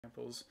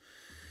Examples.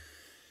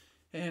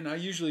 And I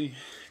usually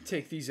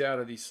take these out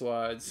of these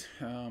slides,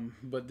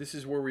 but this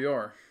is where we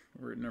are.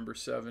 We're at number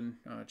 7,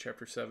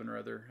 chapter 7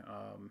 rather,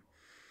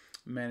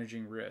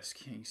 managing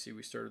risk. And you see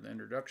we started the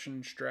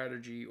introduction,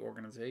 strategy,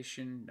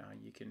 organization. Now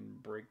you can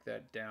break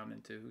that down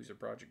into who's a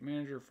project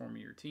manager,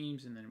 forming your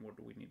teams, and then what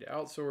do we need to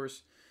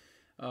outsource.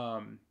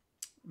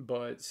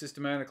 But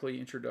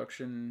systematically,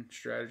 introduction,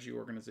 strategy,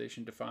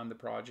 organization, define the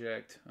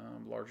project,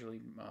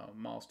 largely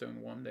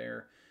milestone 1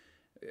 there.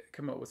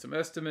 Come up with some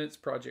estimates,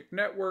 project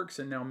networks,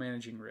 and now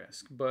managing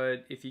risk.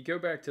 But if you go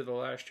back to the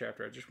last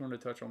chapter, I just want to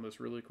touch on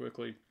this really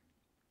quickly.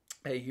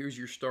 Hey, here's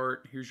your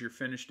start, here's your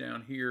finish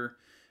down here.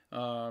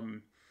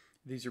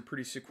 These are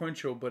pretty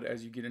sequential, but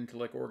as you get into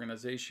like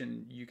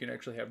organization, you can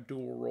actually have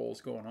dual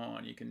roles going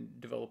on. You can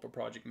develop a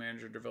project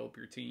manager, develop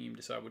your team,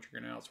 decide what you're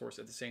going to outsource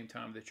at the same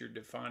time that you're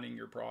defining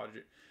your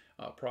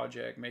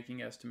project,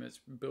 making estimates,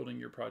 building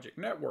your project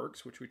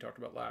networks, which we talked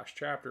about last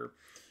chapter,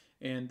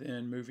 and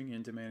then moving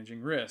into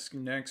managing risk.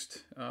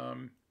 Next,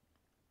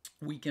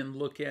 we can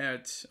look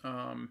at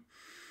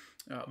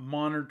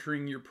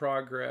monitoring your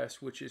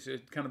progress, which is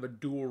kind of a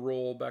dual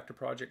role back to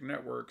project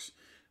networks,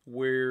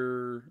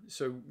 where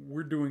so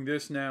we're doing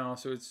this now.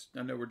 So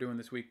I know we're doing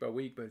this week by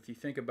week, but if you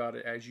think about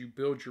it, as you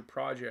build your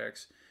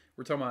projects,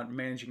 we're talking about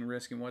managing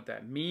risk and what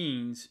that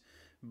means,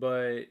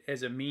 but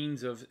as a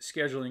means of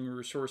scheduling your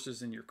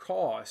resources and your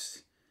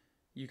costs,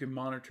 you can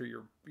monitor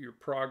your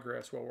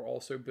progress while we're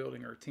also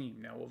building our team.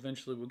 Now,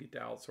 eventually we'll get to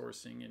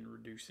outsourcing and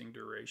reducing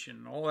duration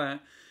and all that.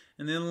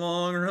 And then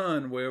long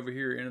run, way over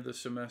here, end of the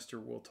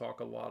semester, we'll talk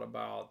a lot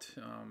about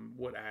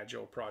what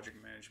agile project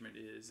management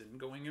is and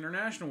going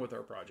international with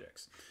our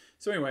projects.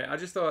 So anyway, I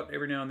just thought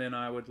every now and then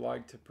I would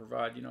like to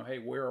provide, hey,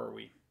 where are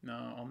we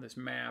on this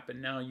map?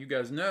 And now you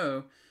guys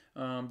know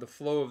the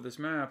flow of this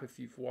map. If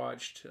you've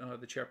watched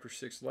the chapter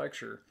 6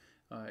 lecture,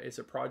 it's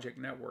a project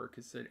network.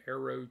 It's an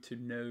arrow to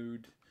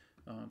node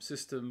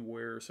system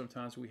where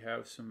sometimes we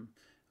have some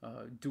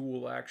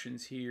dual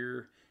actions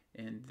here,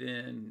 and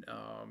then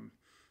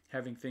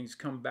having things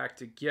come back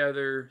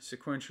together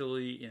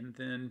sequentially, and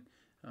then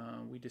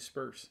we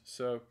disperse.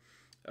 So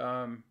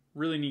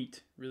really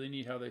neat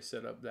how they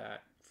set up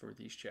that for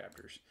these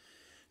chapters.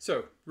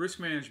 So risk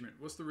management.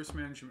 What's the risk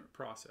management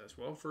process?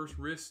 Well, first,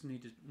 risk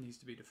needs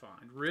to be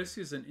defined. Risk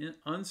is an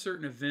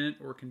uncertain event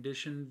or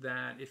condition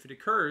that, if it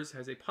occurs,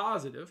 has a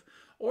positive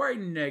or a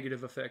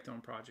negative effect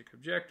on project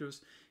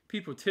objectives.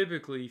 People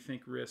typically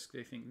think risk,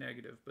 they think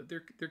negative, but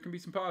there can be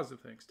some positive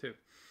things too.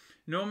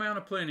 No amount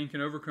of planning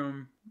can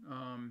overcome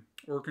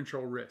or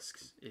control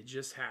risks. It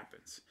just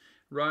happens.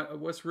 Right?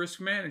 What's risk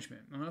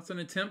management? Well, that's an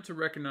attempt to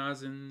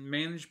recognize and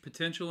manage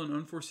potential and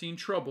unforeseen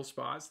trouble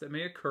spots that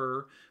may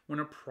occur when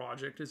a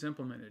project is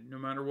implemented. No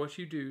matter what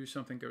you do,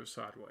 something goes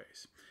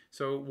sideways.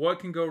 So what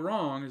can go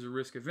wrong is a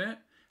risk event.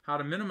 How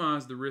to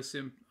minimize the risk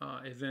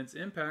event's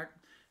impact.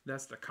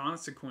 That's the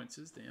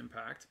consequences, the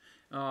impact.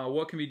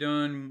 What can be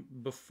done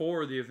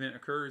before the event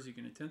occurs? You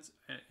can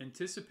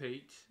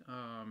anticipate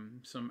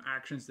some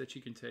actions that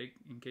you can take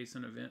in case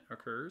an event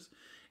occurs.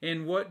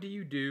 And what do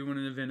you do when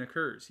an event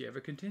occurs? You have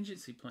a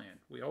contingency plan.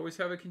 We always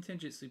have a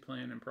contingency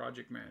plan in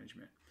project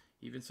management,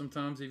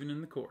 sometimes even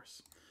in the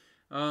course.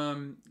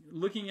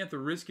 Looking at the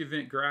risk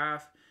event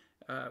graph,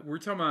 we're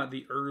talking about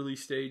the early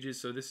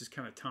stages, so this is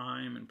kind of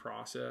time and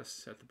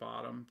process at the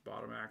bottom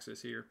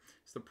axis here.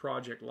 It's the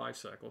project life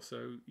cycle.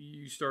 So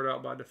you start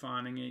out by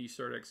defining it, you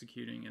start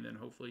executing, and then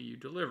hopefully you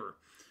deliver.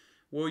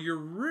 Well, your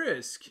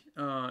risk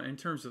in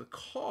terms of the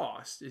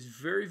cost is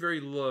very,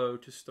 very low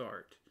to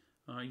start.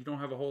 You don't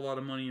have a whole lot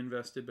of money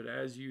invested, but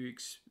as you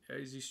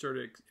start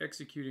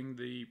executing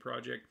the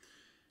project,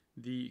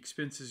 the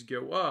expenses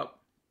go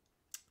up.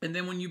 And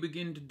then when you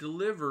begin to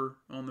deliver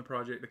on the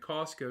project, the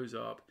cost goes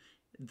up.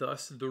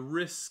 Thus, the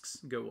risks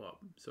go up.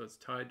 So it's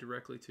tied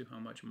directly to how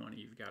much money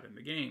you've got in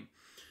the game.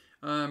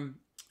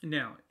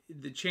 Now,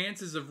 the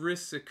chances of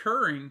risks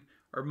occurring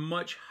are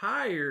much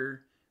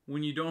higher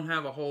when you don't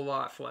have a whole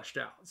lot fleshed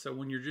out. So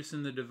when you're just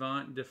in the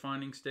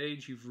defining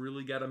stage, you've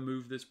really got to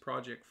move this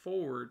project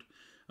forward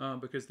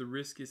because the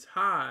risk is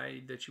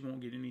high that you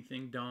won't get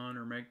anything done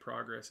or make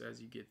progress as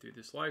you get through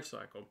this life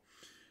cycle.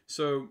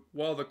 So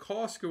while the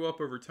costs go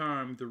up over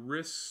time, the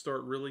risks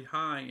start really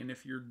high, and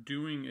if you're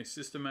doing a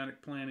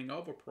systematic planning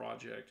of a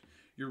project,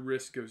 your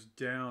risk goes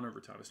down over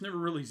time. It's never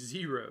really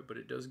zero, but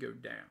it does go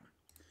down.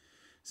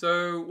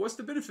 So what's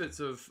the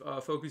benefits of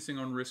focusing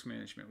on risk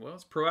management? Well,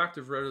 it's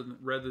proactive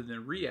rather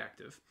than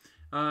reactive.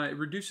 It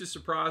reduces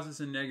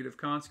surprises and negative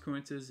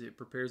consequences. It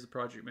prepares the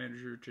project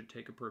manager to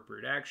take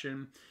appropriate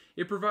action.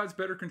 It provides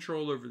better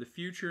control over the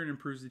future and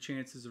improves the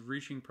chances of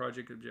reaching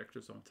project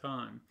objectives on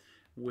time,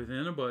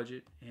 within a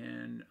budget,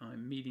 and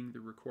meeting the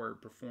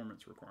required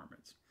performance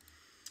requirements.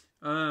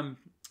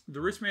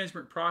 The risk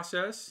management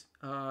process,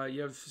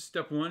 you have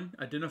step 1,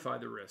 identify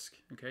the risk.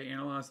 Okay,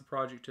 analyze the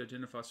project to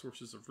identify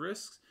sources of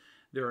risks.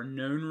 There are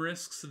known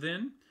risks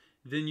then.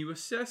 Then you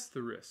assess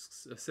the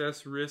risks.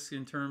 Assess risk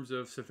in terms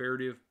of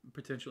severity of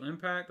potential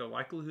impact, the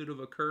likelihood of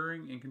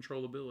occurring, and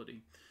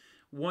controllability.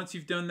 Once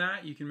you've done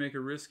that, you can make a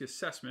risk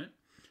assessment.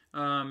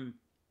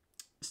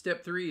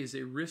 Step 3 is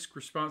a risk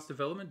response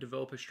development.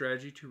 Develop a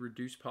strategy to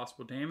reduce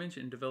possible damage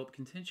and develop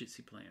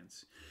contingency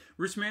plans.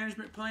 Risk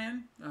management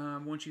plan,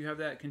 once you have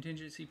that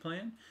contingency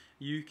plan,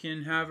 you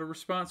can have a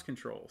response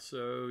control.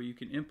 So you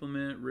can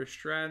implement risk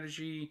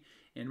strategy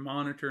and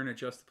monitor and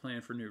adjust the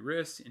plan for new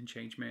risks and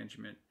change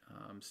management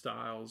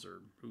styles,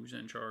 or who's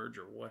in charge,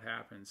 or what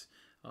happens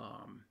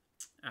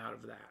out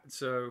of that.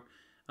 So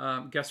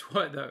guess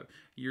what, though?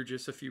 You're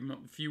just a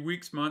few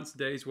weeks, months,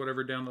 days,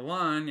 whatever down the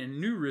line,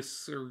 and new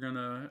risks are going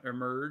to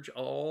emerge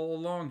all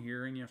along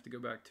here, and you have to go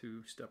back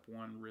to step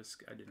 1,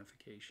 risk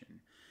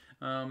identification.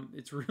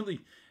 It's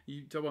really,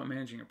 you talk about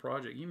managing a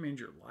project, you manage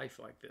your life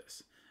like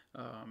this.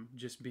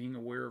 Just being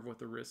aware of what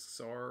the risks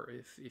are.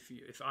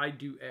 If I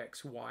do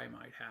X, Y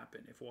might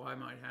happen. If Y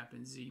might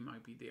happen, Z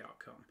might be the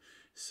outcome.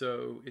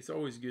 So it's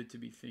always good to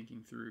be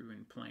thinking through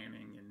and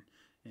planning, and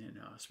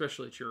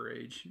especially at your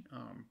age,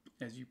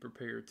 as you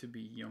prepare to be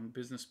young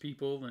business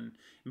people and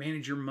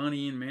manage your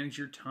money and manage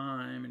your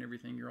time and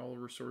everything, your all the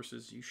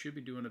resources, you should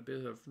be doing a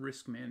bit of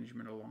risk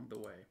management along the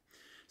way.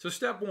 So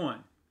step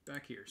 1,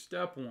 back here,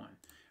 step 1,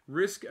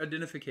 risk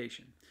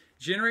identification.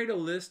 Generate a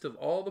list of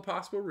all the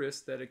possible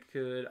risks that it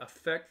could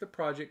affect the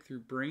project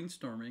through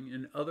brainstorming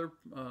and other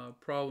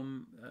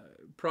problem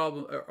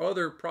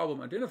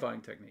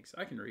identifying techniques.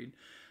 I can read.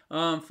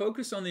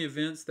 Focus on the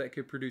events that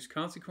could produce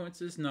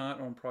consequences,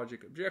 not on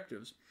project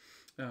objectives,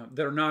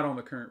 that are not on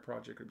the current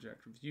project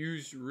objectives.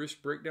 Use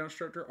risk breakdown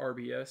structure,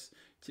 RBS,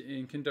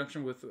 in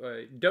conjunction with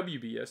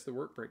WBS, the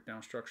work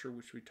breakdown structure,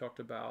 which we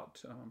talked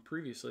about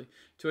previously,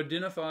 to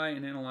identify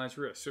and analyze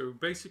risks. So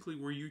basically,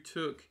 where you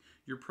took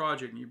your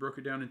project and you broke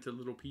it down into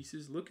little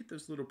pieces, look at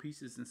those little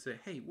pieces and say,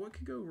 hey, what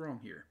could go wrong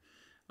here?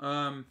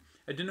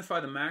 Identify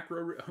the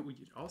macro,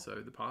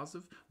 also the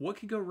positive, what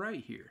could go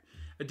right here?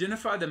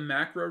 Identify the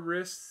macro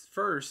risks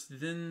first,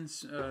 then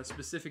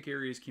specific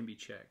areas can be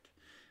checked.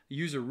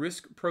 Use a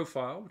risk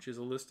profile, which is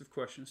a list of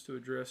questions to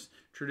address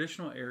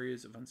traditional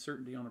areas of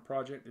uncertainty on a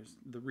project.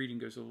 The reading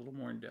goes a little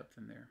more in depth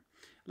in there.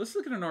 Let's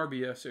look at an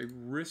RBS, a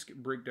risk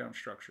breakdown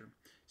structure.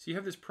 So you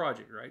have this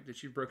project, right,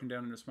 that you've broken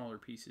down into smaller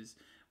pieces.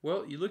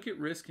 Well, you look at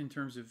risk in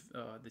terms of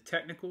the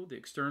technical, the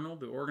external,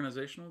 the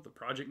organizational, the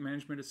project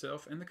management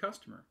itself, and the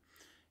customer.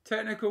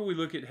 Technical, we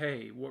look at,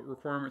 hey, what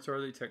requirements are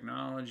they?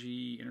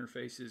 Technology,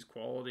 interfaces,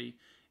 quality.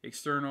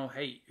 External,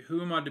 hey,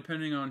 who am I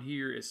depending on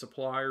here as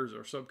suppliers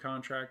or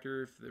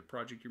subcontractor if the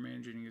project you're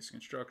managing is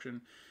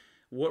construction?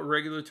 What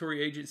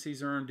regulatory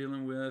agencies are I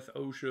dealing with?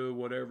 OSHA,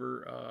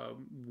 whatever.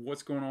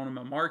 What's going on in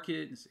my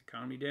market? Is the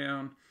economy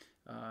down?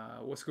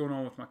 What's going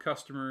on with my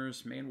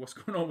customers? Man, what's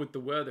going on with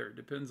the weather? It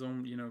depends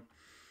on,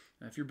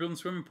 if you're building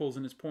swimming pools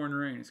and it's pouring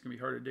rain, it's going to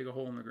be hard to dig a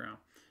hole in the ground.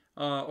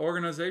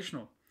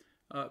 Organizational.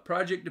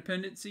 Project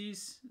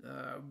dependencies,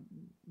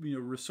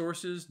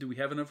 resources. Do we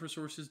have enough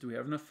resources? Do we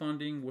have enough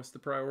funding? What's the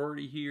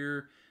priority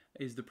here?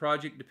 Is the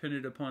project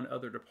dependent upon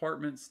other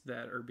departments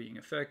that are being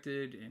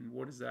affected? And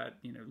what is that?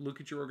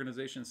 Look at your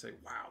organization and say,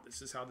 wow,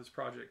 this is how this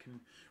project can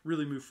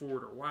really move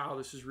forward, or wow,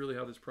 this is really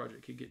how this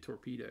project could get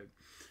torpedoed.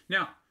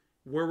 Now,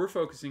 where we're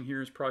focusing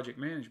here is project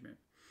management.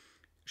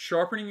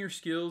 Sharpening your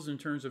skills in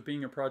terms of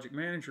being a project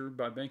manager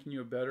by making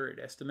you better at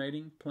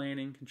estimating,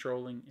 planning,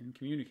 controlling, and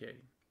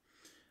communicating.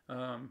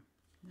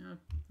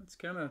 That's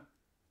kind of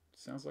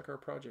sounds like our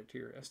project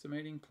here.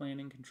 Estimating,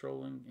 planning,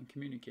 controlling, and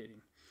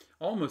communicating.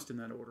 Almost in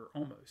that order,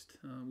 almost.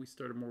 We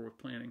started more with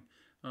planning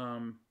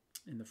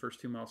in the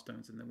first 2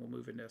 milestones, and then we'll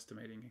move into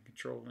estimating and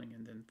controlling,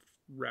 and then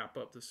wrap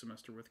up the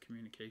semester with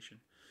communication.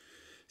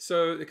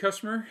 So the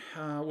customer,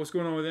 what's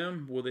going on with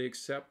them? Will they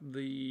accept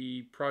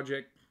the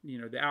project,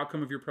 the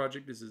outcome of your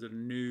project? Is this a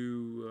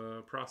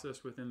new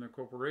process within the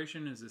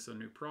corporation? Is this a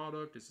new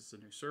product? Is this a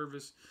new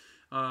service?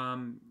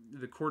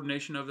 The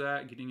coordination of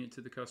that, getting it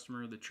to the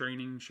customer, the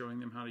training, showing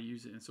them how to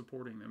use it, and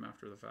supporting them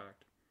after the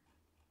fact.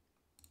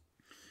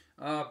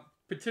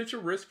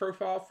 Potential risk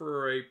profile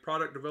for a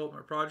product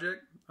development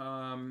project.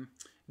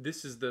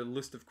 This is the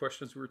list of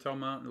questions we were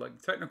talking about. Like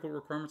technical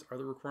requirements, are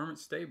the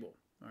requirements stable?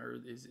 Or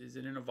is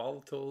it in a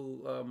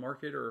volatile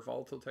market or a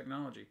volatile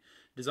technology?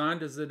 Design,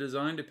 does the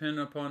design depend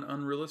upon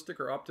unrealistic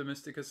or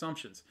optimistic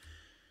assumptions?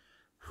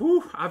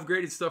 Whew, I've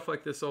graded stuff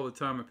like this all the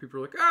time, and people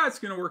are like, it's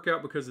going to work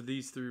out because of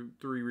these 3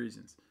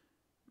 reasons.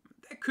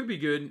 That could be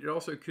good. It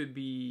also could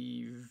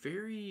be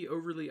very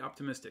overly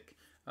optimistic.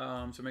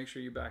 So make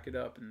sure you back it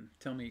up and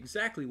tell me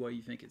exactly why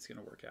you think it's going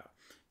to work out.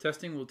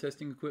 Testing, will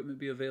testing equipment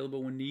be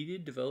available when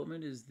needed?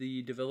 Development, is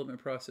the development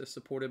process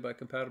supported by a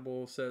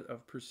compatible set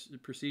of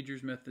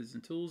procedures, methods,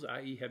 and tools,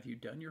 i.e. have you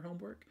done your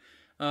homework?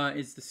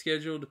 Is the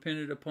schedule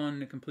dependent upon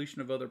the completion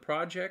of other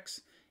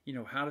projects?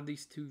 How do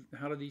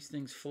these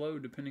things flow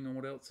depending on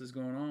what else is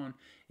going on?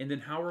 And then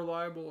how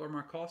reliable are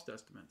my cost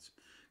estimates?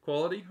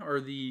 Quality,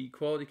 are the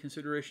quality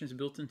considerations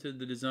built into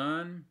the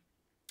design?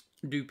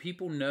 Do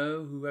people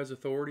know who has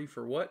authority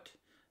for what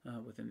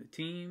within the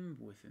team,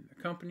 within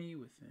the company,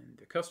 within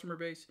the customer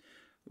base?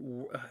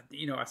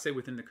 I say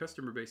within the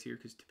customer base here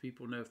because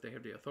people know if they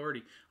have the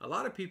authority. A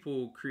lot of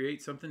people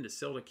create something to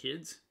sell to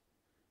kids,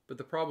 but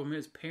the problem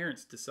is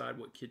parents decide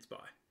what kids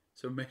buy.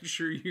 So make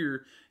sure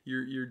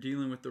you're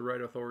dealing with the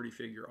right authority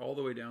figure all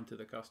the way down to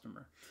the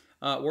customer.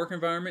 Work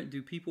environment: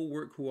 do people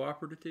work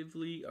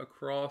cooperatively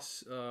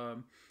across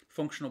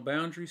functional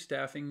boundaries?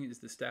 Staffing: is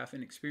the staff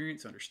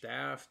inexperienced,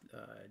 understaffed?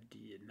 Do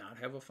you not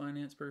have a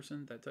finance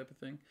person? That type of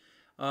thing.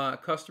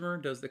 Customer: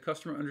 does the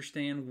customer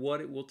understand what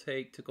it will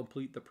take to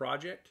complete the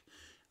project?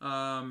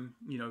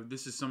 You know,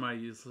 this is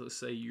somebody, let's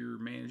say you're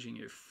managing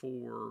it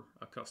for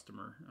a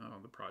customer,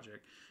 the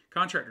project.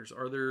 Contractors: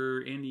 are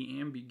there any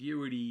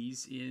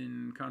ambiguities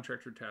in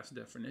contractor task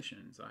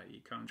definitions,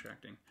 i.e.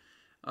 contracting?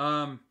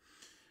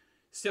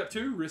 Step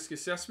 2, risk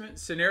assessment.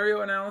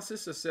 Scenario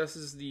analysis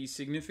assesses the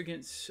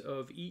significance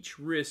of each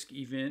risk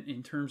event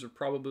in terms of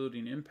probability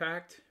and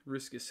impact.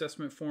 Risk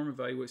assessment form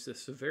evaluates the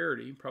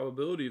severity,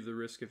 probability of the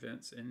risk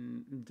events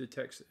and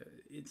detects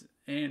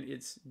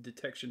its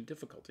detection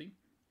difficulty.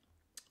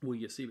 Will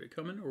you see it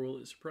coming or will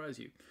it surprise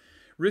you?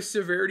 Risk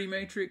severity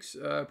matrix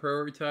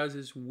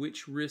prioritizes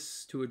which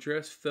risks to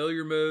address.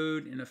 Failure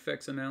mode and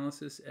effects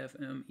analysis,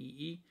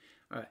 FMEA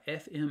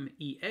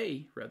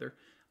rather,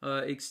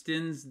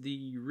 extends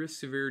the risk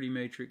severity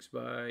matrix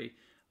by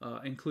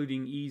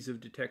including ease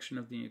of detection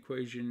of the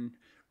equation.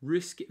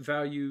 Risk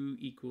value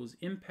equals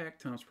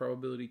impact times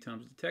probability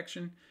times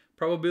detection.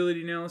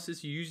 Probability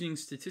analysis using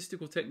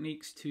statistical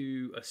techniques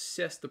to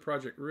assess the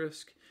project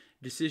risk.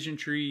 Decision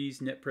trees,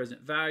 net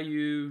present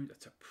value.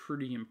 That's a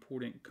pretty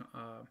important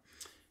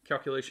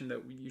calculation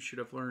that you should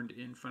have learned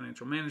in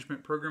financial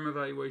management, program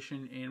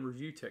evaluation, and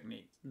review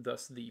techniques.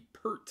 Thus the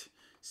PERT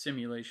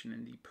simulation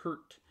and the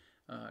PERT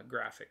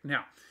graphic.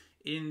 Now,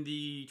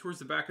 towards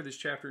the back of this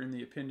chapter in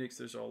the appendix,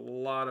 there's a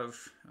lot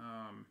of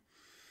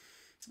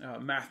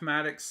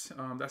mathematics.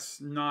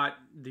 That's not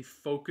the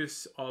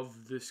focus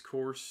of this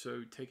course,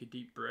 so take a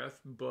deep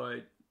breath.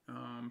 But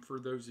for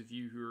those of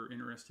you who are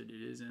interested,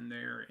 it is in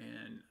there,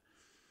 and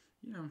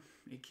you know,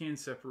 it can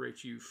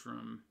separate you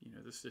from, you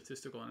know, the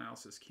statistical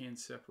analysis can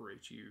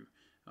separate you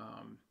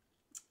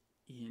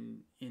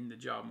in the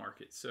job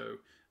market. So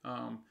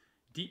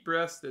deep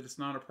breaths, that it's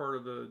not a part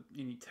of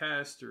any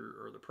test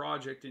or the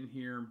project in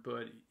here,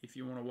 but if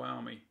you want to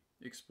wow me,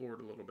 explore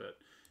it a little bit.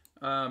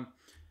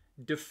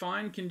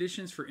 Define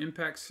conditions for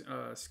impacts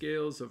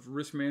scales of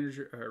risk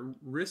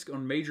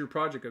on major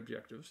project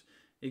objectives.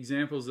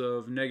 Examples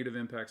of negative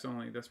impacts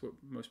only. That's what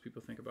most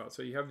people think about.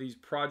 So you have these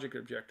project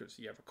objectives.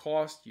 You have a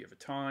cost, you have a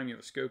time, you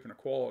have a scope, and a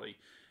quality.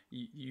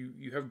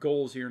 You have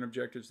goals here and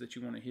objectives that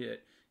you want to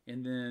hit.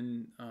 And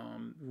then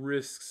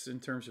risks in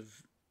terms of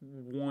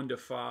 1 to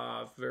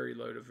 5, very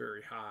low to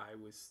very high,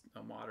 with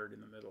a moderate in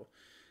the middle.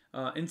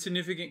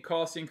 Insignificant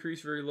cost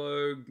increase, very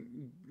low.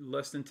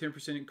 Less than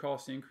 10%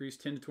 cost increase,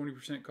 10 to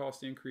 20%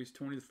 cost increase,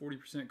 20 to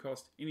 40%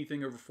 cost.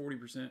 Anything over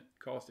 40%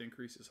 cost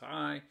increase is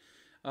high.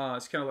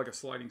 It's kind of like a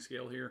sliding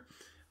scale here.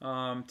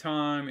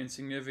 Time,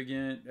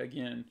 insignificant.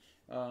 Again,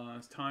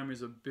 time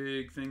is a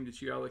big thing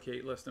that you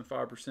allocate. Less than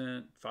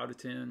 5%, 5 to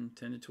 10,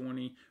 10 to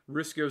 20.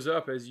 Risk goes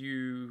up as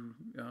you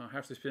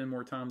have to spend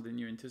more time than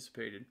you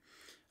anticipated.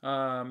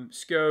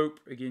 Scope,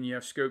 again, you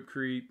have scope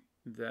creep,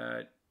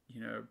 that,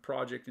 you know,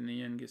 project in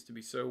the end gets to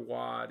be so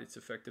wide it's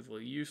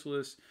effectively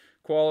useless.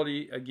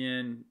 Quality,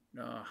 again,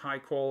 high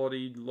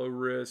quality, low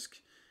risk,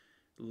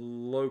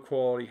 low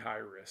quality, high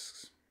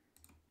risks.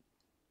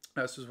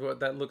 This is what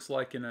that looks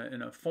like in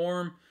a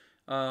form.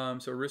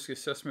 So risk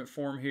assessment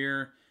form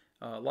here.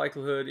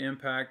 Likelihood,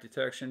 impact,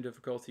 detection,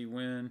 difficulty,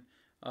 when.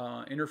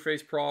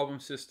 Interface problem,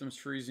 systems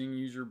freezing,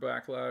 user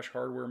backlash,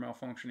 hardware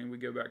malfunctioning. We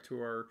go back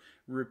to our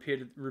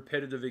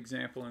repetitive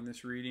example in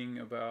this reading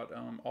about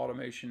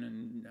automation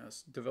and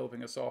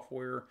developing a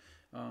software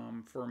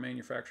for a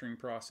manufacturing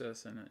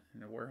process in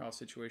a warehouse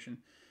situation.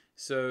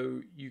 So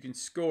you can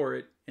score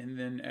it, and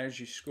then as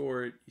you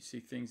score it, you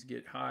see things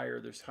get higher.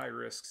 There's high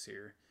risks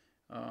here.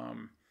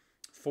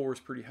 4 is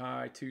pretty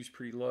high, 2 is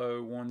pretty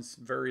low, 1's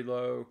very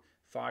low,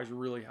 5's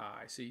really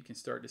high. So you can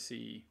start to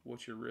see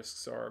what your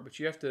risks are. But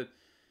you have to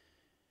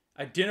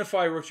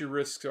identify what your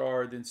risks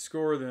are, then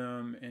score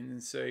them, and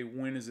then say,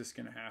 when is this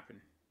going to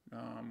happen?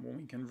 When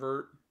we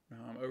convert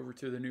over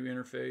to the new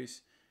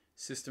interface,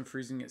 system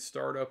freezing at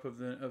startup of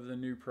the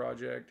new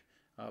project,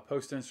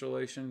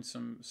 post-installation,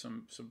 some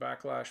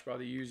backlash by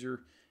the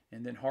user,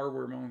 and then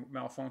hardware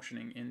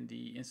malfunctioning in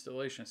the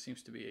installation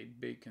seems to be a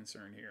big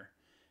concern here.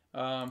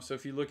 So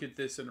if you look at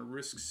this in a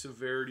risk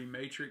severity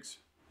matrix,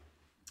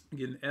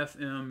 again,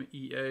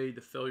 FMEA,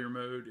 the failure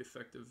mode,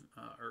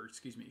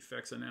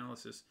 effects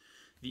analysis.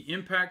 The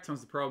impact times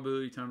the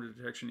probability time to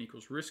detection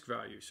equals risk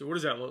value. So what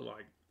does that look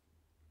like?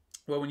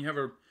 Well, when you have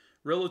a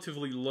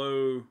relatively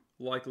low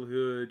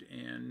likelihood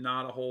and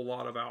not a whole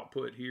lot of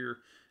output here,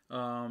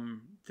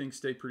 things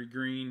stay pretty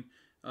green.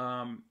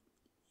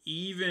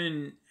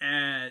 Even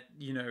at,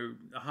 you know,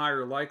 a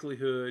higher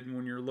likelihood,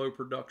 when you're low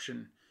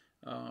production,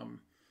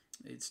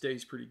 it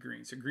stays pretty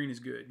green. So green is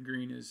good.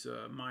 Green is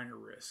minor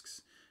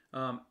risks.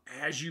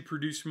 As you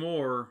produce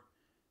more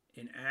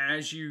and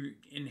as you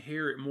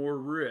inherit more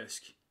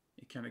risk,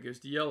 it kind of goes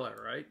to yellow,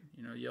 right?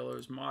 You know, yellow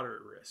is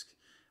moderate risk.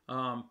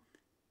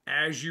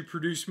 As you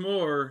produce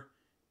more,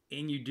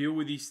 and you deal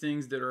with these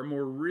things that are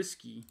more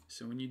risky.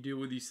 So when you deal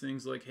with these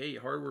things like, hey,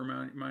 hardware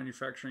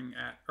manufacturing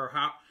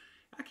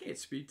I can't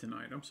speak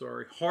tonight, I'm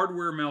sorry,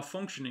 hardware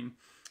malfunctioning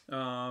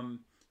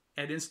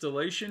at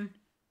installation,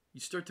 you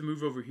start to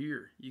move over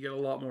here. You get a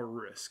lot more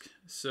risk.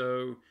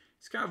 So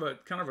it's kind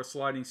of a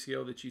sliding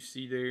scale that you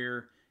see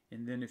there.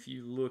 And then if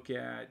you look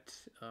at,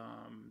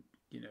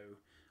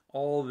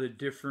 all the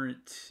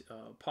different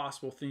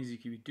possible things you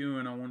could be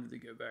doing, I wanted to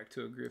go back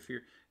to a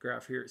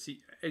graph here.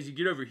 See, as you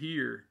get over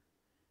here,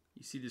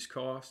 you see this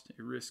cost,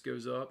 your risk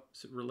goes up,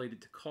 so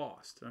related to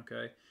cost,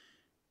 okay?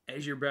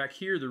 As you're back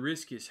here, the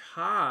risk is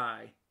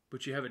high,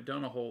 but you haven't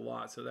done a whole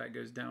lot, so that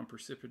goes down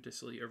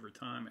precipitously over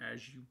time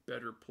as you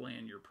better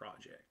plan your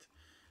project.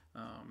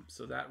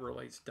 So that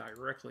relates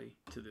directly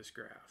to this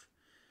graph.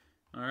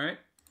 All right.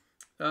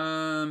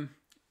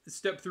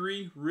 Step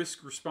 3,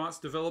 risk response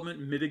development,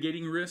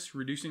 mitigating risk,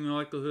 reducing the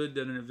likelihood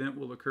that an event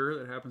will occur.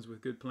 That happens with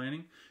good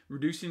planning.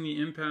 Reducing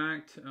the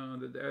impact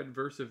that the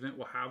adverse event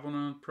will have on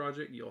a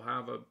project. You'll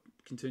have a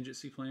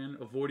contingency plan.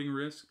 Avoiding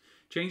risk.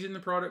 Changing the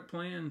product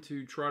plan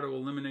to try to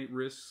eliminate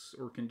risks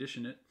or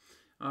condition it.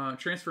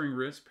 Transferring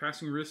risk,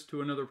 passing risk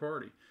to another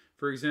party.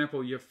 For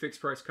example, you have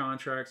fixed price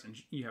contracts and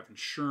you have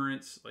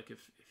insurance. Like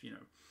if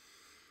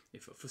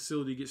a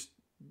facility gets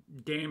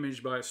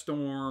damaged by a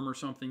storm or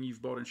something,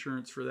 you've bought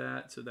insurance for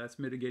that, so that's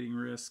mitigating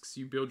risks.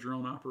 You build your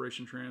own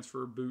operation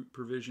transfer boot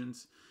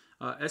provisions.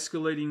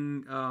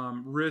 Escalating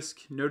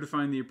risk,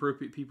 notifying the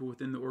appropriate people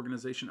within the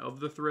organization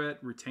of the threat.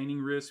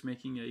 Retaining risk,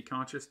 making a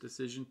conscious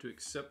decision to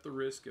accept the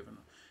risk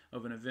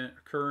of an event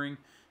occurring.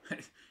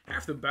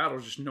 Half the battle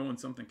is just knowing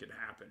something could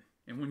happen.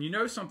 And when you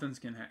know something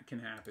can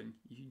happen,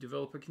 you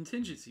develop a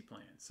contingency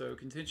plan. So a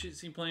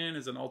contingency plan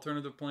is an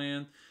alternative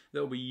plan that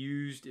will be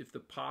used if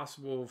the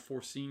possible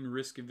foreseen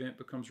risk event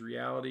becomes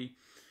reality.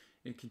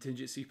 A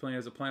contingency plan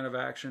is a plan of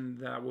action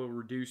that will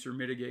reduce or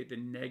mitigate the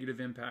negative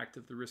impact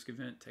of the risk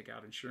event. Take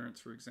out insurance,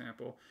 for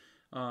example.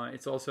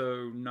 It's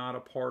also not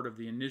a part of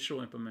the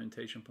initial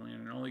implementation plan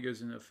and only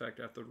goes into effect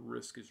after the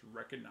risk is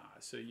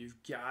recognized. So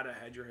you've got to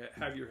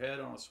have your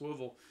head on a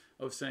swivel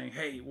of saying,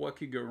 hey, what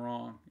could go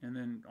wrong? And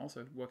then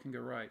also, what can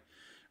go right?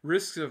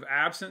 Risks of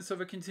absence of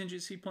a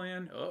contingency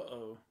plan.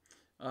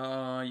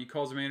 You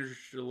cause a manager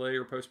to delay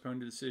or postpone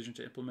the decision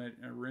to implement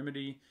a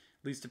remedy.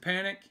 Leads to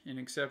panic and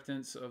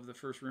acceptance of the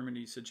first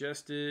remedy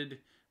suggested,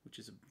 which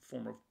is a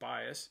form of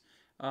bias.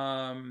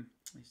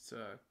 It's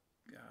a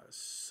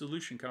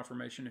solution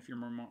confirmation if you're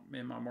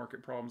in my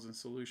market problems and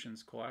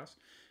solutions class.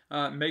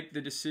 Make the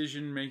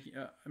decision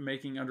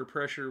making under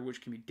pressure,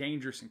 which can be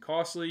dangerous and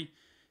costly.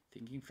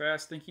 Thinking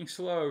fast, thinking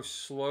slow.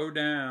 Slow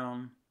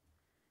down.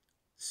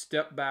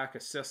 Step back,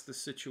 assess the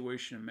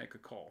situation, and make a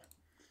call.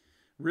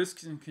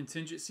 Risks and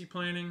contingency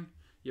planning.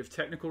 You have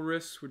technical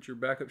risks, which are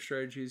backup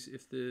strategies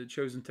if the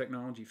chosen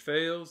technology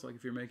fails. Like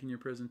if you're making your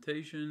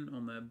presentation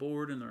on that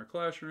board in our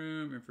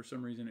classroom and for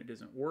some reason it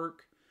doesn't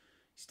work,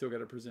 you still got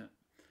to present.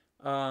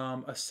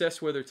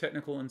 Assess whether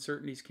technical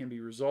uncertainties can be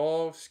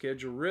resolved.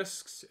 Schedule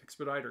risks.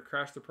 Expedite or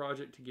crash the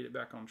project to get it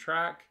back on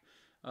track.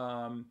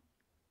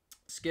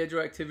 Schedule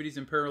activities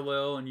in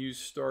parallel and use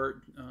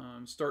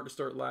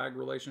start-to-start lag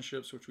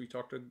relationships, which we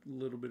talked a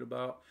little bit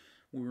about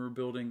when we were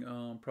building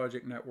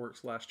project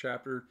networks last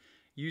chapter.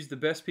 Use the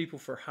best people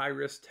for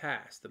high-risk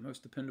tasks. The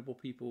most dependable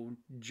people,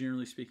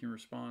 generally speaking,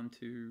 respond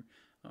to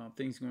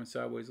things going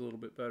sideways a little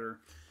bit better.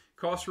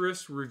 Cost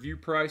risk, review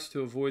price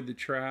to avoid the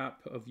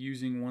trap of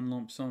using one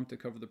lump sum to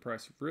cover the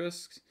price of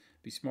risks.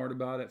 Be smart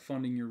about it.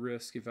 Funding your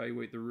risk.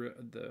 Evaluate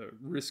the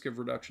risk of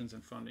reductions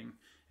and funding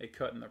a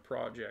cut in the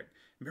project.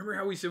 Remember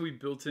how we said we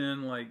built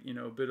in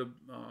a bit of,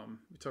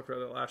 we talked about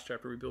that last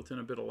chapter, we built in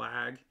a bit of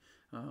lag,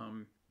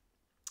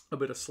 a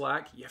bit of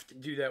slack. You have to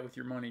do that with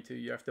your money too.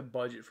 You have to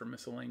budget for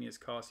miscellaneous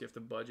costs. You have to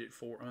budget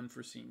for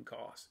unforeseen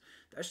costs.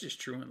 That's just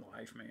true in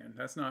life, man.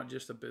 That's not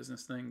just a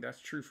business thing.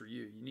 That's true for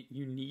you.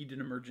 You need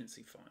an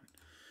emergency fund.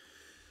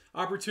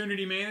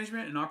 Opportunity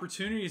management. An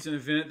opportunity is an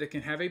event that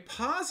can have a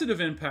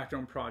positive impact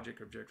on project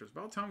objectives.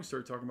 About time we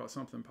start talking about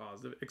something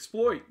positive.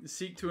 Exploit.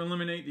 Seek to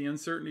eliminate the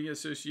uncertainty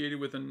associated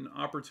with an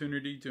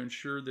opportunity to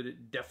ensure that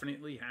it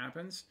definitely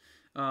happens.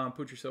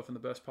 Put yourself in the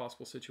best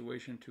possible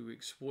situation to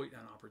exploit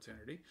an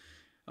opportunity.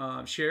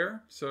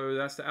 Share. So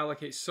that's to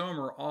allocate some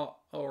or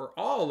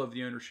all of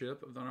the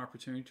ownership of an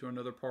opportunity to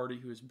another party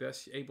who is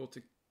best able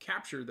to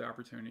capture the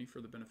opportunity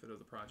for the benefit of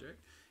the project.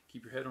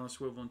 Keep your head on a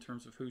swivel in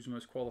terms of who's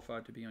most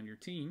qualified to be on your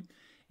team.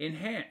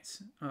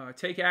 Enhance.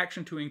 Take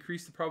action to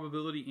increase the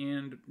probability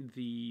and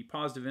the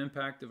positive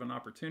impact of an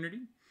opportunity.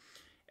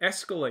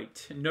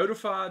 Escalate.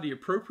 Notify the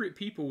appropriate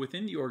people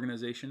within the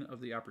organization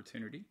of the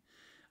opportunity.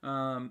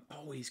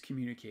 Always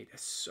communicate.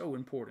 That's so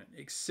important.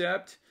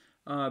 Accept.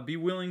 Be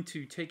willing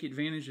to take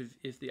advantage of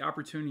if the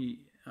opportunity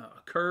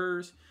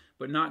occurs,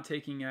 but not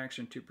taking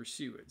action to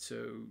pursue it.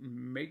 So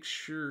make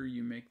sure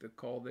you make the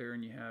call there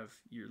and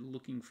you're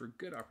looking for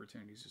good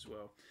opportunities as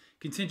well.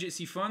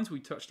 Contingency funds, we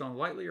touched on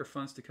lightly, are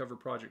funds to cover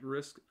project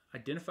risk,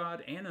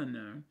 identified and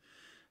unknown.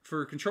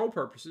 For control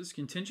purposes,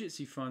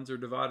 contingency funds are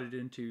divided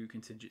into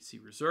contingency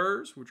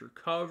reserves, which are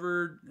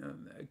cover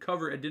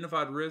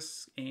identified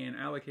risks and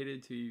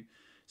allocated to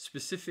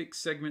specific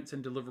segments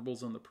and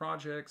deliverables on the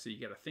project. So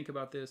you got to think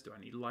about this. Do I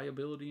need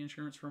liability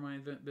insurance for my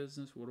event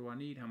business? What do I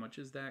need? How much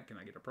is that? Can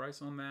I get a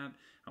price on that?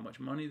 How much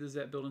money does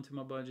that build into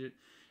my budget?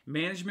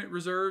 Management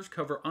reserves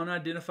cover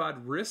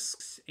unidentified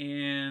risks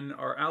and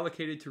are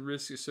allocated to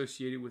risks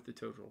associated with the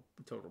total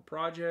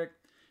project.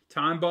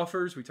 Time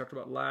buffers, we talked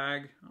about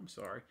lag. We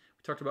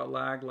talked about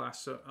lag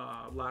last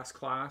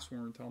class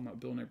when we were talking about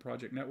building a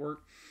project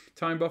network.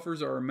 Time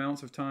buffers are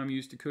amounts of time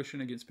used to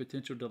cushion against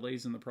potential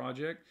delays in the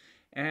project.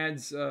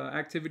 Adds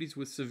activities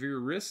with severe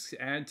risks.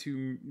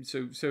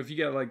 So if you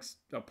got like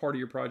a part of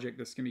your project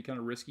that's gonna be kind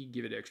of risky,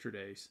 give it extra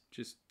days.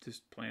 Just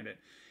plan it.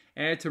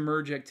 Add to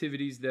merge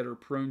activities that are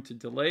prone to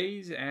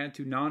delays. Add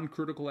to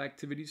non-critical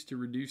activities to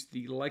reduce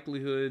the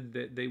likelihood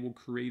that they will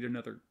create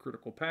another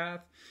critical path.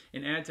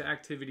 And add to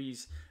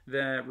activities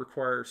that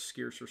require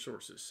scarce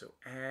resources. So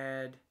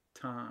add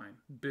time.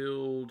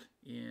 Build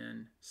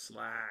in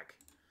Slack.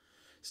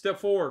 Step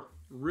 4,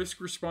 risk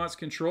response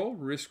control,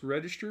 risk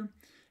register.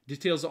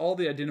 Details all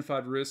the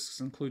identified risks,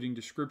 including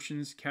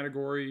descriptions,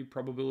 category,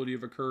 probability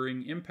of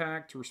occurring,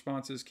 impact,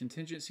 responses,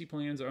 contingency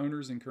plans,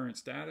 owners, and current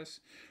status.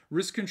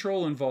 Risk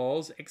control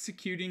involves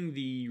executing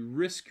the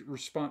risk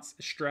response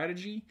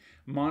strategy,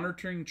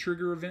 monitoring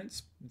trigger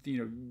events,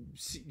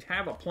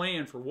 have a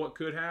plan for what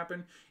could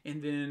happen,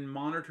 and then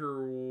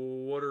monitor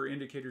what are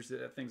indicators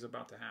that thing's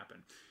about to happen.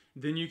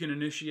 Then you can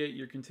initiate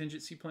your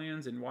contingency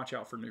plans and watch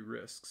out for new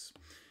risks.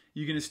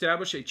 You can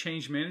establish a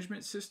change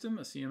management system,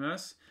 a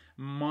CMS,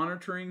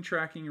 monitoring,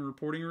 tracking, and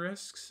reporting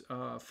risks,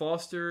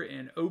 foster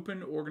an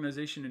open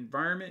organization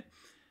environment,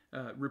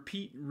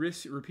 repeating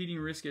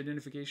risk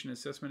identification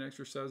assessment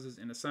exercises,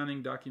 and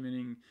assigning,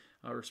 documenting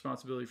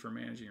responsibility for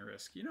managing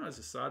risk. As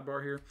a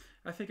sidebar here,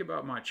 I think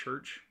about my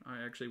church.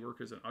 I actually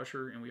work as an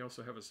usher, and we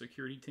also have a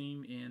security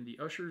team. And the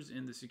ushers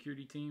in the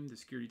security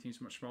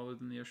team's much smaller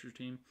than the ushers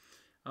team.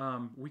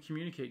 We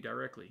communicate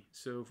directly.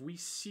 So if we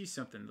see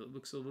something that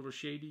looks a little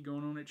shady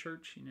going on at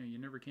church, you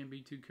never can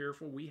be too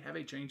careful. We have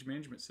a change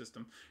management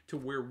system to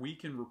where we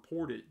can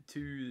report it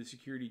to the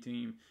security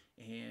team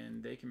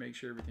and they can make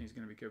sure everything's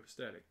going to be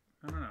copacetic.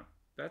 I don't know.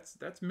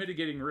 That's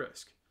mitigating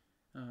risk.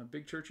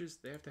 Big churches,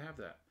 they have to have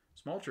that.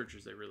 Small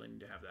churches, they really need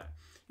to have that.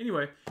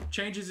 Anyway,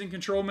 changes in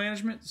control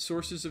management,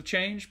 sources of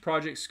change,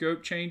 project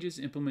scope changes,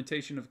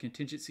 implementation of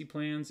contingency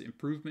plans,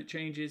 improvement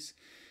changes.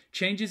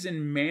 Changes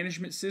in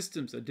management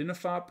systems.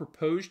 Identify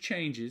proposed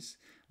changes.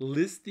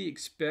 List the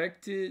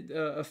expected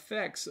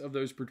effects of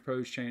those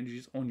proposed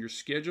changes on your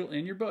schedule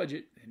and your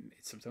budget. And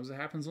sometimes it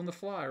happens on the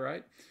fly,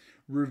 right?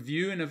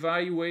 Review and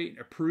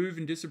evaluate, approve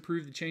and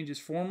disapprove the changes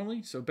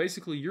formally. So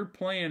basically your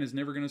plan is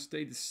never going to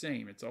stay the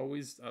same. It's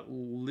always a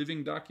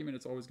living document.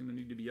 It's always going to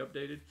need to be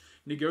updated.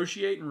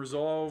 Negotiate and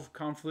resolve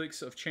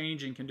conflicts of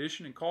change in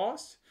condition and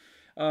cost.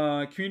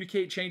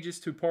 Communicate changes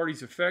to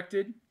parties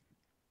affected.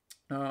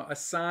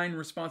 Assign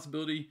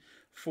responsibility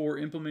for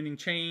implementing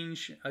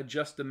change,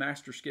 adjust the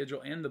master schedule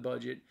and the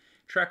budget,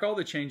 track all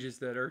the changes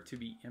that are to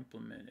be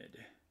implemented.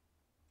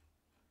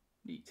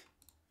 Neat.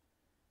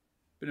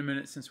 Been a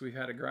minute since we've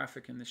had a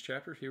graphic in this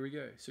chapter. Here we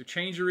go. So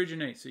change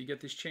originates. So you get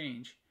this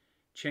change.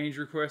 Change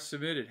request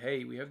submitted.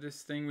 Hey, we have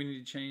this thing we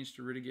need to change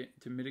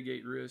to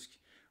mitigate risk.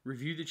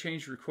 Review the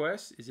change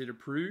request. Is it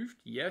approved?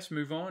 Yes,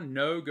 move on.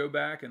 No, go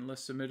back and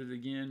let's submit it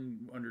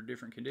again under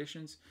different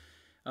conditions.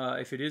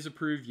 If it is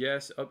approved,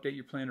 yes, update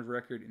your plan of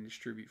record and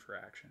distribute for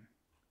action.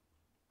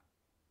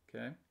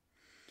 Okay.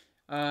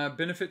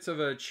 Benefits of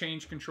a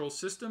change control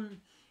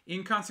system.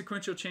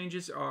 Inconsequential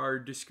changes are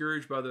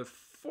discouraged by the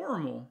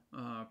formal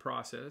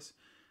process.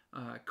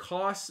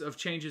 Costs of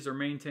changes are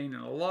maintained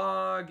in a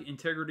log.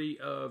 Integrity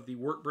of the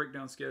work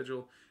breakdown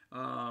schedule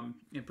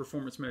and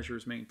performance measure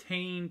is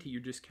maintained.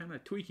 You're just kind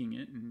of tweaking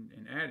it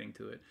and adding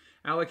to it.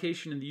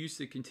 Allocation and the use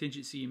of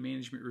contingency and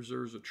management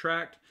reserves are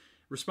tracked.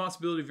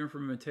 Responsibility of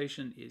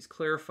implementation is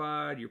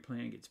clarified. Your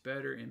plan gets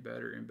better and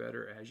better and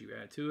better as you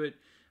add to it.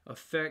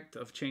 Effect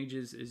of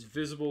changes is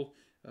visible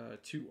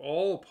to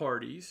all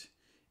parties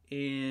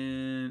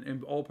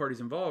and all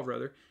parties involved,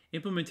 rather.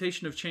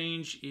 Implementation of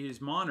change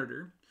is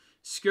monitored.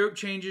 Scope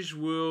changes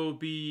will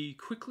be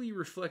quickly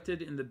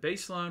reflected in the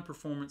baseline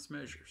performance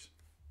measures.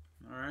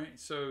 All right,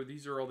 so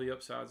these are all the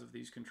upsides of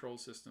these control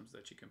systems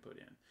that you can put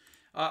in.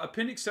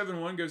 Appendix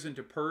 7.1 goes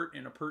into PERT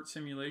and a PERT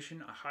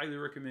simulation. I highly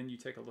recommend you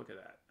take a look at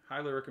that.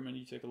 Highly recommend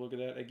you take a look at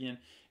that. Again,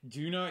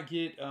 do not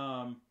get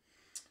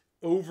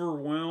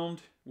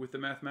overwhelmed with the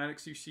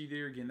mathematics you see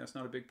there. Again, that's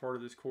not a big part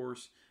of this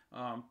course.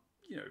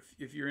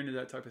 If you're into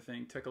that type of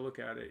thing, take a look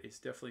at it. It's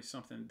definitely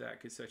something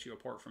that could set you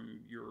apart from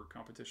your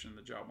competition in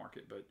the job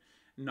market, but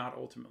not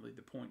ultimately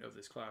the point of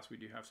this class. We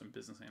do have some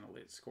business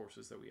analytics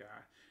courses that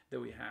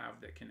we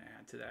have that can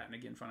add to that. And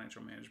again,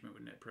 financial management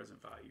with net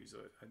present value is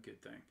a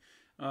good thing.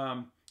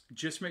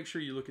 Just make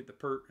sure you look at the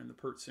PERT and the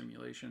PERT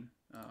simulation.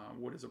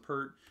 What is a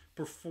PERT?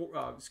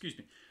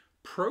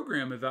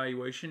 Program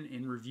evaluation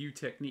and review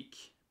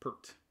technique.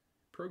 PERT.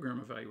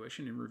 program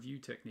evaluation and review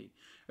technique.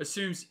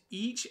 Assumes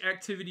each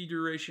activity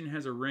duration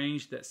has a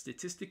range that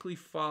statistically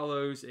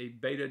follows a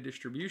beta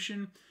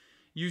distribution.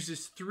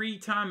 Uses 3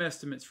 time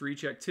estimates for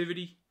each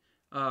activity.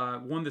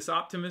 One that's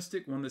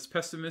optimistic, one that's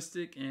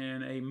pessimistic,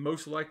 and a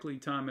most likely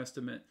time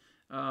estimate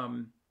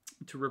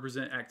to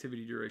represent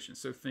activity duration.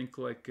 So think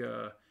like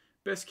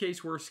best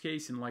case, worst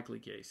case, and likely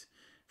case.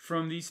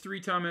 From these 3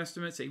 time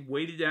estimates, a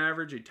weighted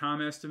average, a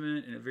time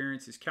estimate, and a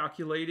variance is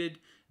calculated.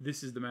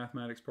 This is the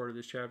mathematics part of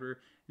this chapter.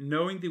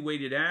 Knowing the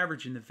weighted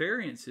average and the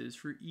variances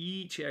for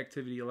each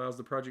activity allows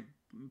the project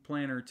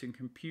planner to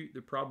compute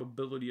the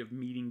probability of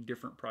meeting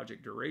different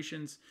project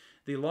durations.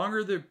 The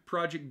longer the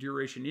project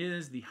duration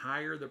is, the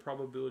higher the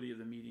probability of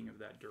the meeting of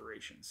that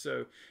duration.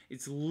 So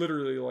it's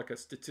literally like a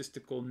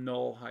statistical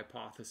null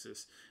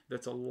hypothesis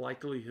that's a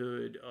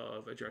likelihood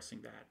of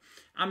addressing that.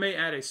 I may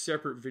add a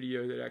separate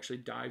video that actually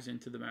dives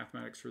into the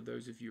mathematics for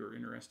those of you who are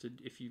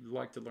interested. If you'd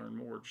like to learn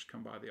more, just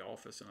come by the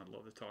office and I'd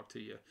love to talk to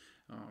you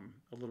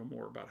a little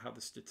more about how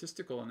the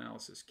statistical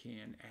analysis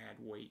can add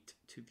weight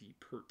to the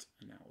PERT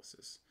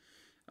analysis.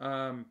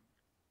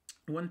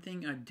 One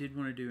thing I did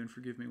want to do, and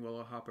forgive me while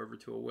I hop over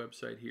to a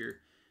website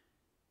here,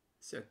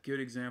 it's a good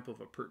example of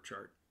a PERT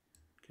chart.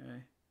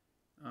 Okay,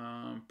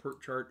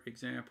 PERT chart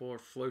example are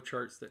flow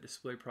charts that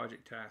display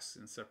project tasks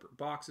in separate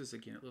boxes.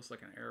 Again, it looks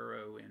like an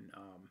arrow in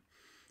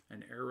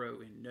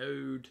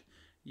Node.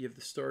 You have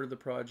the start of the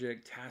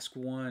project, task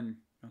 1.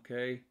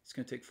 Okay, it's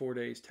going to take 4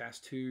 days.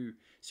 Task 2.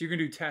 So you're going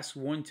to do tasks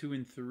 1, 2,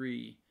 and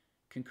 3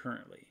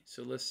 concurrently.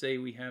 So let's say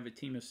we have a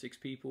team of 6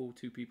 people,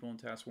 2 people in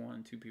task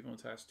 1, 2 people in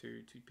task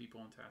 2, 2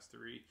 people in task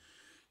 3.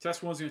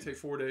 Task 1 is going to take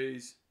 4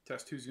 days.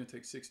 Task 2 is going to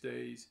take 6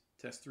 days.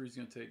 Task 3 is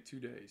going to take 2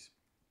 days.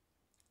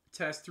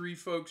 Task 3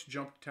 folks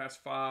jump to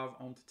task 5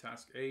 on to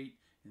task 8,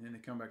 and then they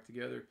come back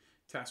together.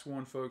 Task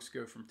 1 folks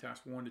go from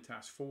task 1 to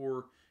task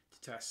 4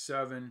 to task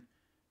 7,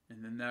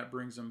 and then that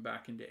brings them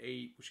back into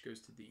 8, which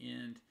goes to the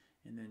end.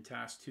 And then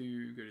task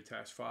 2 go to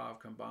task 5,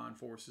 combine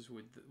forces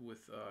with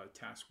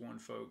task 1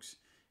 folks,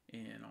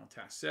 and on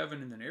task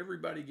 7, and then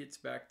everybody gets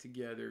back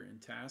together in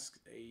task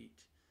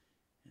 8,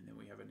 and then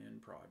we have an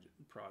end product.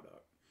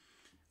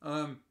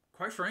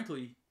 Quite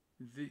frankly,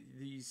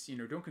 these,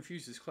 don't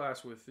confuse this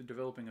class with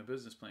developing a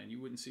business plan.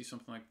 You wouldn't see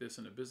something like this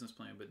in a business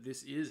plan, but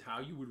this is how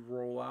you would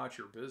roll out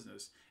your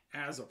business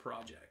as a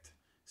project.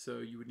 So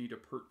you would need a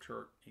PERT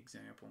chart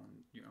example,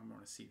 and I'm going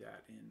to see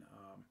that in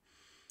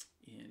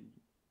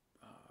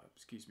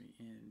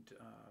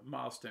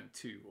milestone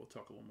 2. We'll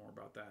talk a little more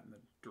about that in the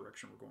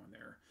direction we're going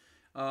there.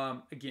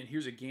 Again,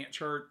 here's a Gantt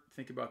chart.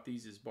 Think about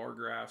these as bar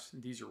graphs.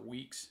 These are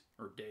weeks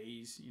or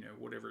days,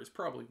 whatever. It's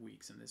probably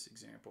weeks in this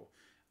example.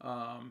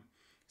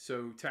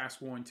 So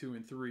task 1, 2,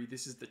 and 3,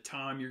 this is the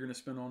time you're going to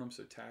spend on them.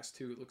 So task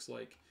 2, it looks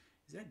like,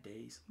 is that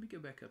days? Let me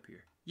go back up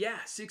here.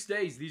 Yeah, 6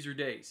 days. These are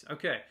days.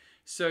 Okay,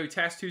 so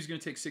task 2 is going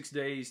to take 6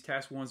 days.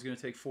 Task 1 is going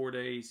to take 4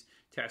 days.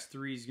 Task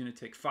 3 is going to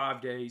take 5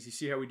 days. You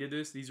see how we did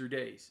this? These are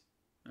days.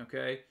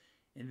 Okay,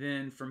 and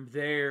then from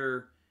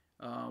there,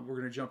 we're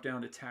going to jump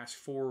down to task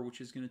 4,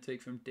 which is going to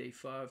take from day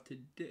 5 to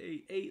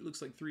day 8.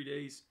 Looks like 3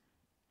 days.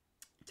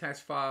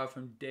 Task 5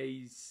 from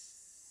day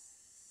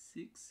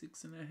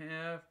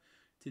 6.5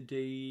 to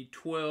day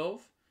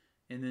 12.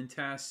 And then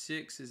task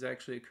 6 is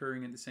actually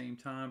occurring at the same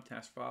time.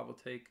 Task 5 will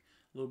take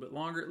a little bit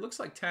longer. It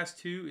looks like task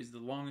 2 is the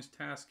longest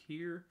task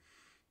here.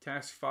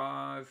 Task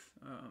 5,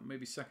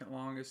 maybe second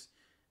longest.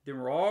 Then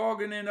we're all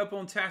going to end up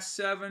on task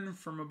 7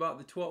 from about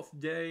the 12th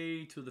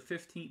day to the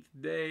 15th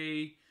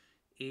day.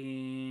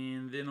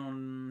 And then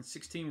on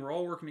 16, we're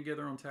all working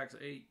together on task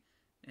 8.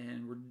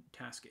 And we're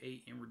task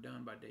 8, and we're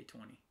done by day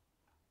 20.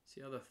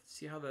 See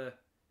how the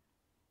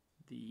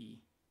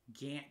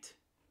Gantt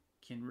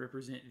can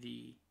represent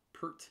the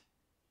PERT.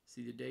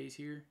 See the days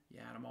here?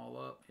 You add them all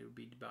up, it would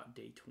be about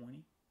day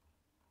 20.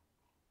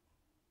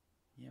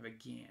 You have a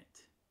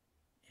Gantt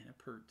and a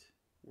PERT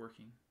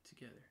working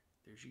together.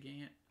 There's your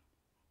Gantt.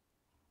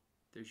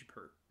 There's your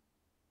PERT.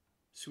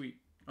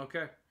 Sweet.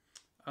 Okay.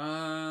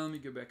 Let me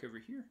go back over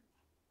here.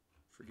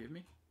 Forgive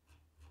me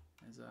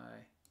as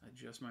I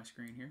adjust my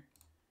screen here.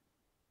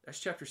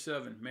 That's chapter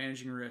 7,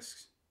 Managing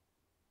Risks.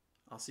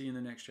 I'll see you in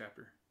the next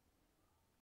chapter.